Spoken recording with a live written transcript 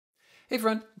Hey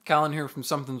friend, Colin here from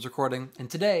Sumthins Recording, and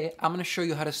today I'm going to show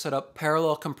you how to set up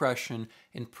parallel compression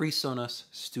in PreSonus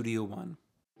Studio One.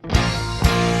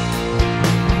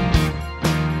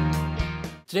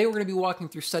 Today we're going to be walking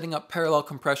through setting up parallel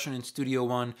compression in Studio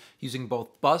One using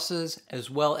both buses as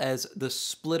well as the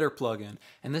splitter plugin,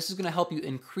 and this is going to help you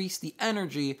increase the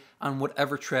energy on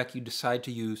whatever track you decide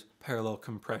to use parallel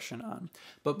compression on.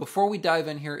 But before we dive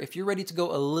in here, if you're ready to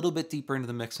go a little bit deeper into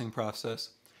the mixing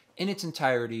process in its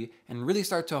entirety and really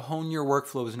start to hone your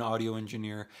workflow as an audio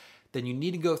engineer, then you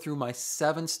need to go through my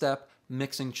 7-step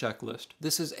mixing checklist.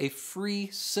 This is a free,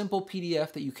 simple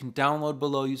PDF that you can download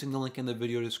below using the link in the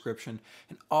video description,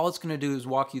 and all it's going to do is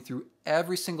walk you through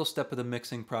every single step of the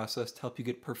mixing process to help you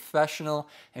get professional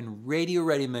and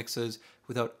radio-ready mixes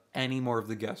without any more of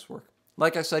the guesswork.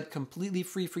 Like I said, completely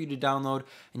free for you to download,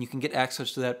 and you can get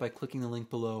access to that by clicking the link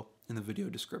below in the video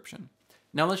description.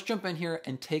 Now let's jump in here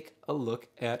and take a look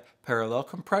at parallel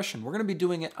compression. We're going to be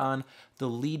doing it on the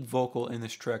lead vocal in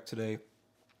this track today.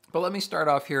 But let me start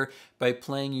off here by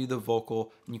playing you the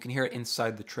vocal, and you can hear it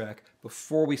inside the track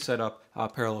before we set up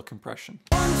parallel compression.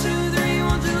 1, 2, 3,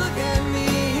 won't you look at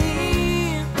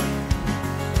me?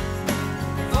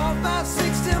 4, 5,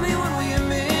 6, tell me when will you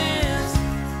miss?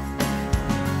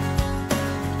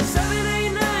 7, 8,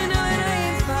 9, no, it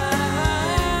ain't fine.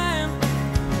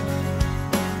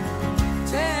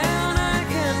 10, I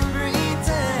can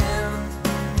pretend.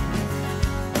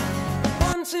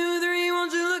 1, 2, 3,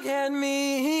 won't you look at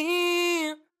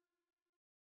me?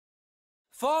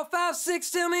 4, 5,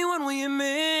 6, tell me when will you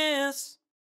miss?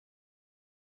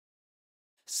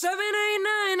 7, 8,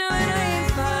 9, no, it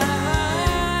ain't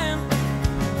fine.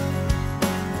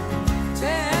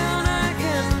 10, I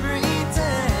can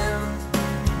pretend.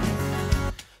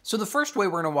 So the first way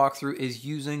we're going to walk through is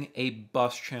using a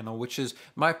bus channel, which is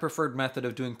my preferred method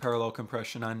of doing parallel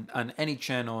compression on any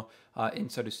channel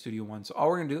inside of Studio One. So all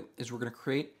we're going to do is we're going to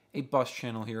create a bus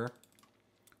channel here.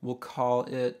 We'll call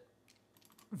it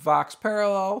Vox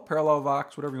Parallel, Parallel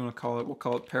Vox, whatever you want to call it. We'll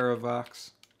call it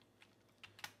Paravox.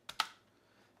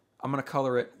 I'm going to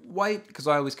color it white because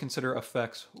I always consider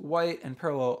effects white, and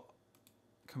parallel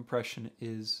compression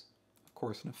is, of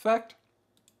course, an effect.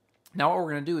 Now what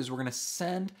we're going to do is we're going to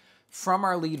send from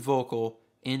our lead vocal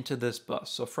into this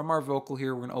bus. So from our vocal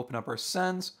here, we're going to open up our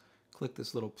sends, click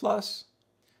this little plus,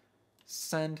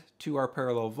 send to our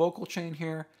parallel vocal chain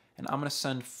here, and I'm going to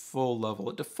send full level.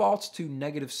 It defaults to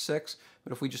 -6,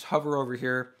 but if we just hover over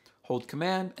here, hold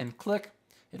Command and click,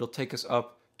 it'll take us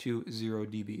up to 0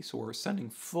 dB. So we're sending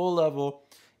full level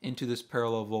into this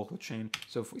parallel vocal chain.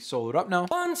 So if we solo it up now.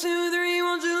 1, 2, 3,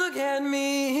 won't you look at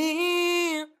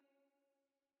me?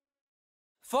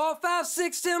 4, 5,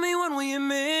 6, tell me when will you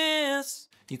miss?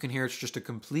 You can hear it's just a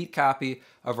complete copy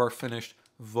of our finished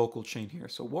vocal chain here.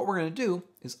 So what we're going to do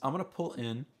is I'm going to pull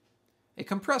in a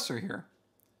compressor here.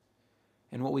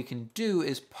 And what we can do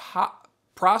is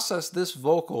process this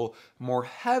vocal more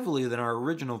heavily than our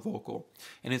original vocal.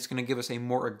 And it's going to give us a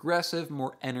more aggressive,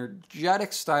 more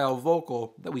energetic style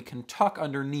vocal that we can tuck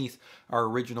underneath our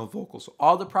original vocal. So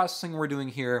all the processing we're doing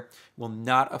here will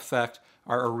not affect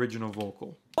our original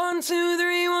vocal. 1, 2,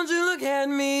 3, won't you look at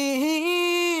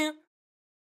me?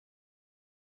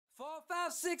 4,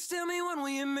 5, 6, tell me when will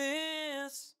you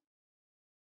miss?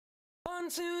 1,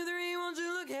 2, 3, won't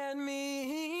you look at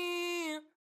me?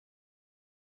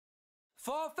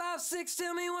 4, 5, 6,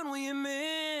 tell me when will you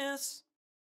miss?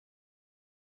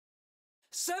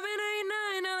 7, 8,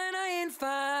 9, no, that ain't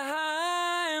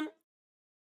fine.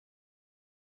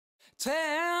 10,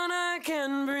 I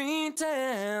can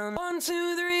pretend. 1,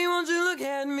 2, 3, won't you look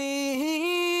at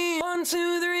me? 1,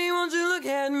 2, 3, won't you look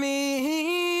at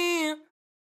me?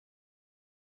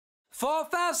 4,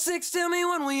 5, 6, tell me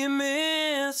when will you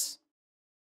miss?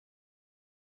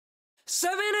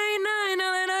 7, 8, 9,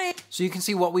 no, that ain't. So you can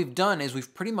see what we've done is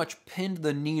we've pretty much pinned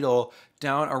the needle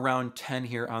down around 10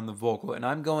 here on the vocal. And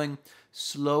I'm going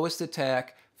slowest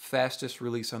attack, fastest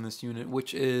release on this unit,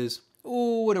 which is,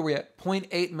 what are we at?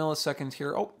 0.8 milliseconds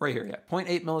here. Oh, right here, yeah.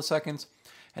 0.8 milliseconds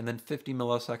and then 50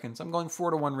 milliseconds. I'm going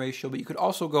 4:1 ratio, but you could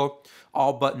also go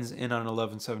all buttons in on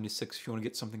 1176 if you want to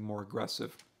get something more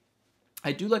aggressive.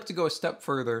 I do like to go a step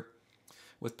further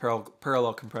with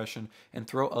parallel compression and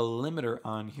throw a limiter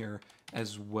on here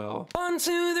as well. 1,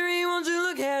 2, 3, won't you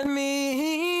look at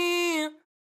me?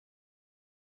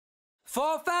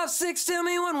 4, 5, 6, tell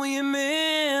me when will you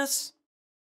miss?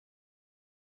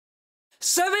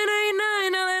 7, 8,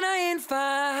 9, no, that ain't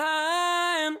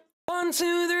fine. 1,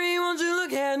 2, 3, won't you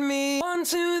look at me? 1,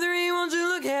 2, 3, won't you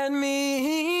look at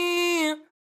me?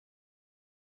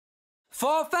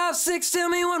 4, 5, 6, tell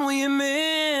me when will you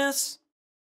miss?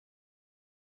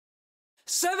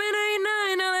 7, 8,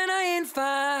 9, now that I ain't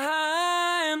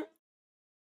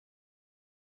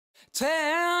 10,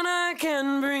 I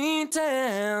can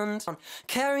pretend.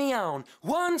 Carry on.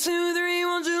 1, 2, 3,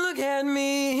 won't you look at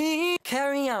me?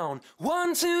 Carry on.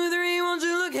 1, 2, 3, won't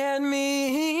you look at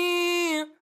me?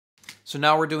 So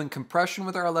now we're doing compression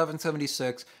with our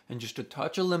 1176 and just a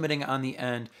touch of limiting on the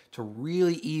end to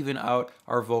really even out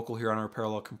our vocal here on our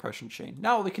parallel compression chain.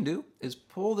 Now what we can do is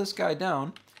pull this guy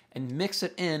down and mix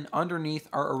it in underneath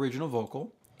our original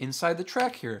vocal inside the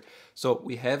track here. So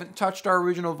we haven't touched our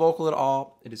original vocal at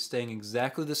all. It is staying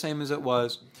exactly the same as it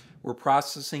was. We're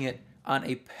processing it on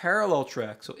a parallel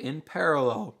track, so in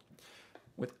parallel,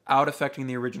 without affecting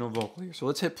the original vocal here. So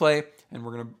let's hit play, and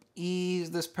we're going to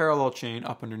ease this parallel chain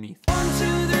up underneath. 1,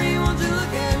 2, 3, won't you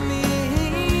look at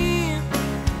me?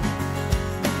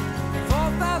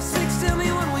 4, 5, 6, tell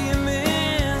me when will you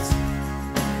miss?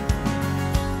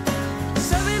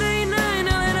 7, 8, 9,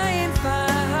 now that I ain't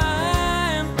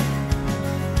fine.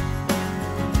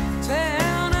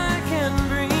 10, I can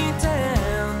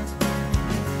pretend.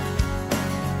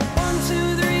 1,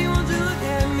 2, 3, won't you look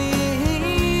at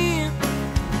me?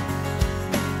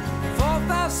 4,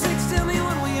 5, 6, tell me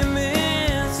when will you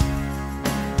miss?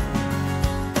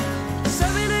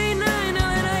 7, 8, 9, now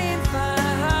that I ain't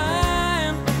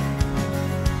fine.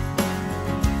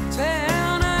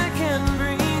 10, I can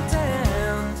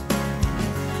pretend.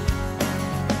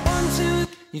 1,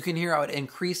 2. You can hear how it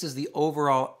increases the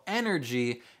overall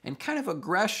energy and kind of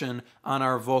aggression on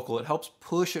our vocal. It helps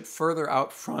push it further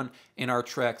out front in our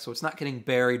track so it's not getting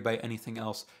buried by anything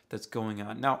else that's going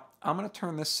on. Now, I'm going to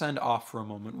turn this send off for a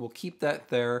moment. We'll keep that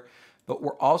there, but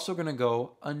we're also going to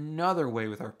go another way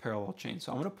with our parallel chain.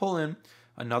 So I'm going to pull in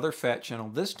another fat channel,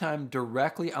 this time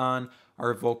directly on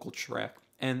our vocal track.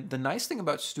 And the nice thing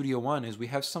about Studio One is we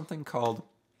have something called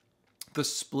the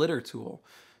splitter tool.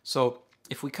 So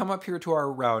if we come up here to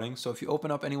our routing, so if you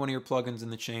open up any one of your plugins in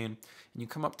the chain and you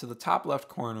come up to the top left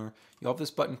corner, you have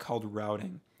this button called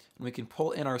routing. And we can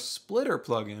pull in our splitter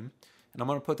plugin, and I'm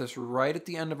going to put this right at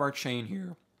the end of our chain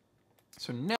here.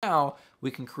 So now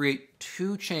we can create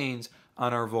two chains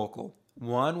on our vocal.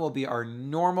 One will be our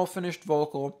normal finished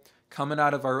vocal coming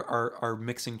out of our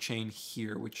mixing chain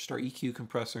here, which is our EQ,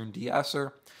 compressor, and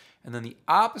de-esser. And then the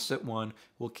opposite one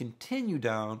will continue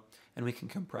down, and we can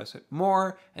compress it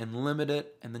more and limit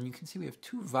it. And then you can see we have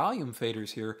two volume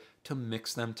faders here to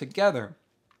mix them together.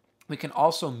 We can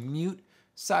also mute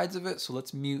sides of it. So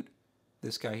let's mute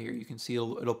this guy here. You can see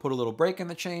it'll put a little break in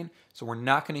the chain. So we're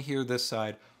not going to hear this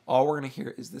side. All we're going to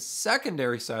hear is the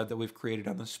secondary side that we've created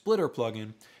on the splitter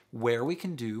plugin where we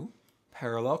can do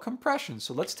parallel compression.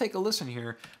 So let's take a listen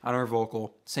here on our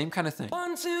vocal. Same kind of thing.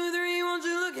 1, 2, 3, won't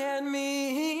you look at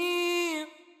me?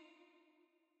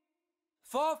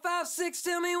 4, 5, 6,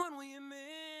 tell me when will you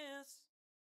miss?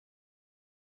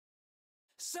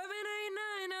 7, 8,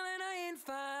 9, now that I ain't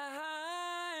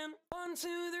fine. 1,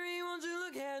 2, 3, won't you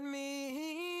look at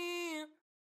me?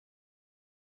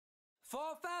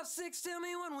 4, 5, 6, tell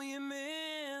me when will you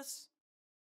miss?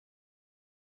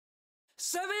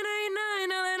 7, 8, 9,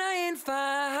 now that I ain't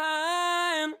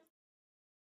fine.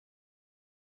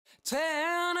 10,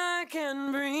 I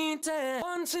can pretend.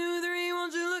 1, 2, 3,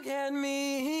 won't you look at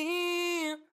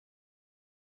me?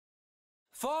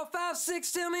 4, 5,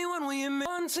 6, tell me when will you miss?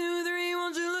 1, 2, 3,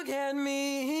 won't you look at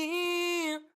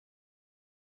me?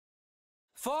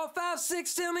 4, 5,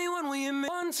 6, tell me when will you miss?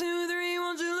 1, 2, 3,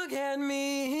 won't you look at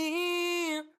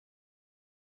me?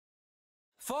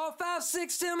 4, 5,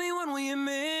 6, tell me when will you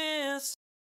miss?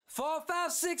 4,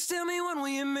 5, 6, tell me when will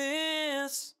you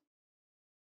miss?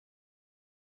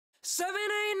 7, 8,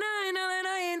 9, now that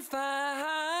I ain't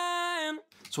fine.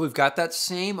 So we've got that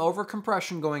same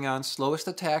overcompression going on, slowest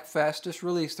attack, fastest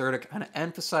release there to kind of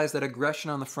emphasize that aggression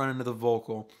on the front end of the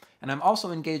vocal. And I'm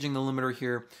also engaging the limiter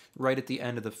here right at the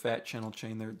end of the fat channel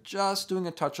chain there, just doing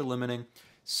a touch of limiting,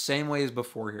 same way as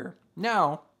before here.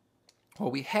 Now,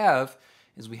 what we have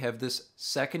is we have this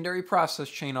secondary process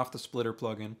chain off the splitter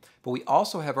plugin, but we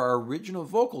also have our original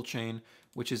vocal chain,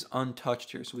 which is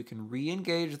untouched here. So we can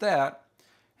re-engage that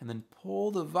and then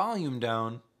pull the volume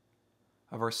down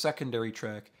of our secondary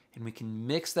track, and we can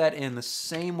mix that in the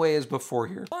same way as before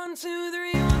here. 1, 2,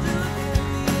 3, 1, 2, look at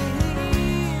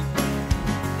me.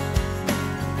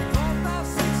 4, 5,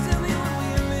 6, tell me when will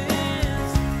you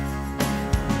miss?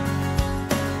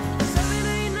 7,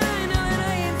 8, 9, now that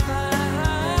I ain't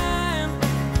fine.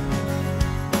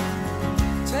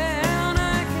 10,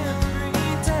 I can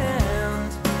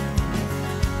pretend.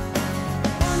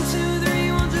 1, 2,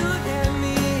 3, won't you look at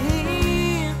me?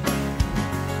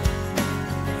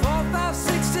 4, 5,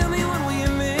 6, tell me when will you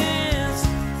miss?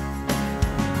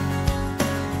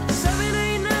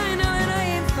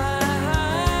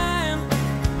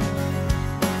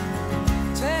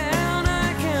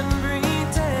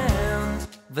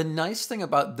 The nice thing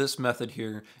about this method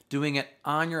here, doing it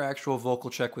on your actual vocal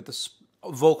track with the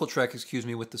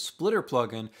with the splitter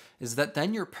plugin, is that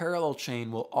then your parallel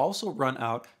chain will also run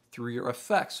out through your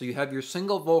effects. So you have your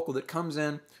single vocal that comes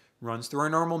in, runs through our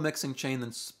normal mixing chain,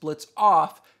 then splits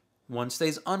off. One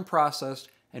stays unprocessed,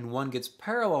 and one gets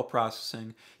parallel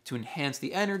processing to enhance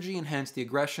the energy, enhance the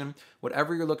aggression,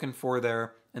 whatever you're looking for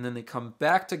there, and then they come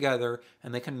back together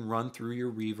and they can run through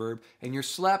your reverb and your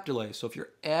slap delay. So if you're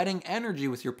adding energy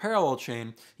with your parallel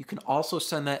chain, you can also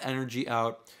send that energy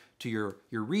out to your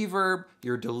reverb,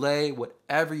 your delay,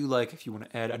 whatever you like. If you want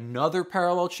to add another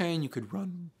parallel chain, you could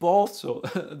run both. So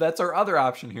that's our other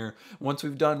option here. Once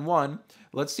we've done one,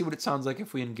 let's see what it sounds like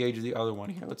if we engage the other one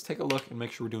here. Let's take a look and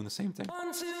make sure we're doing the same thing.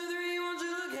 1, 2, 3, won't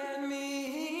you look at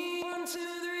me? 1, 2,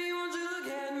 3, won't you look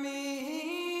at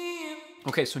me?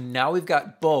 Okay, so now we've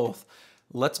got both.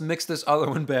 Let's mix this other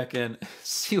one back in,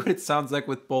 see what it sounds like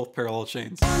with both parallel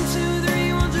chains. 1, 2,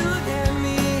 3, won't you look at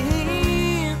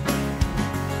me?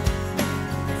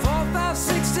 4, 5,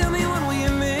 6, tell me when will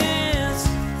you miss?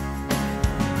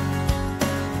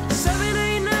 7,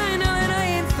 8, 9, now that I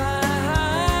ain't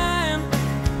fine.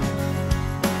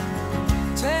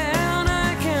 10,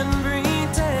 I can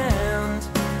pretend.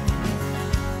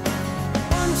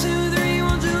 1, 2, 3,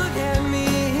 won't you look at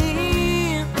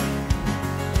me?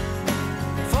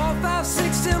 4, 5,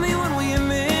 6, tell me when will you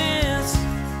miss?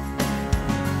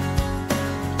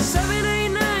 7, 8,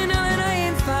 9, now that I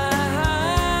ain't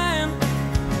fine.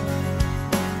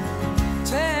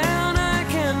 10, I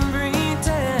can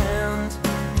pretend.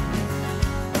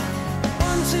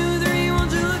 1, 2, 3,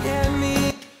 won't you look at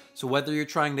me? So whether you're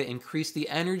trying to increase the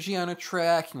energy on a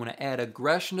track, you want to add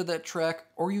aggression to that track,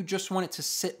 or you just want it to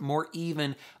sit more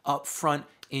even up front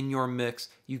in your mix,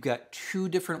 you've got two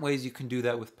different ways you can do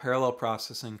that with parallel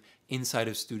processing inside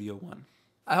of Studio One.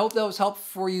 I hope that was helpful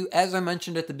for you. As I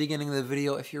mentioned at the beginning of the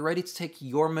video, if you're ready to take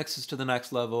your mixes to the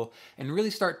next level and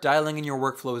really start dialing in your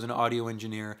workflow as an audio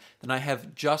engineer, then I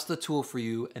have just the tool for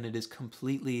you, and it is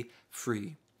completely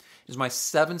free. It is my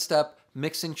 7-step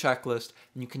mixing checklist,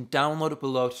 and you can download it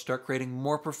below to start creating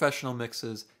more professional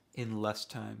mixes in less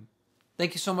time.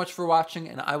 Thank you so much for watching,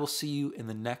 and I will see you in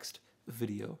the next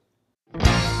video.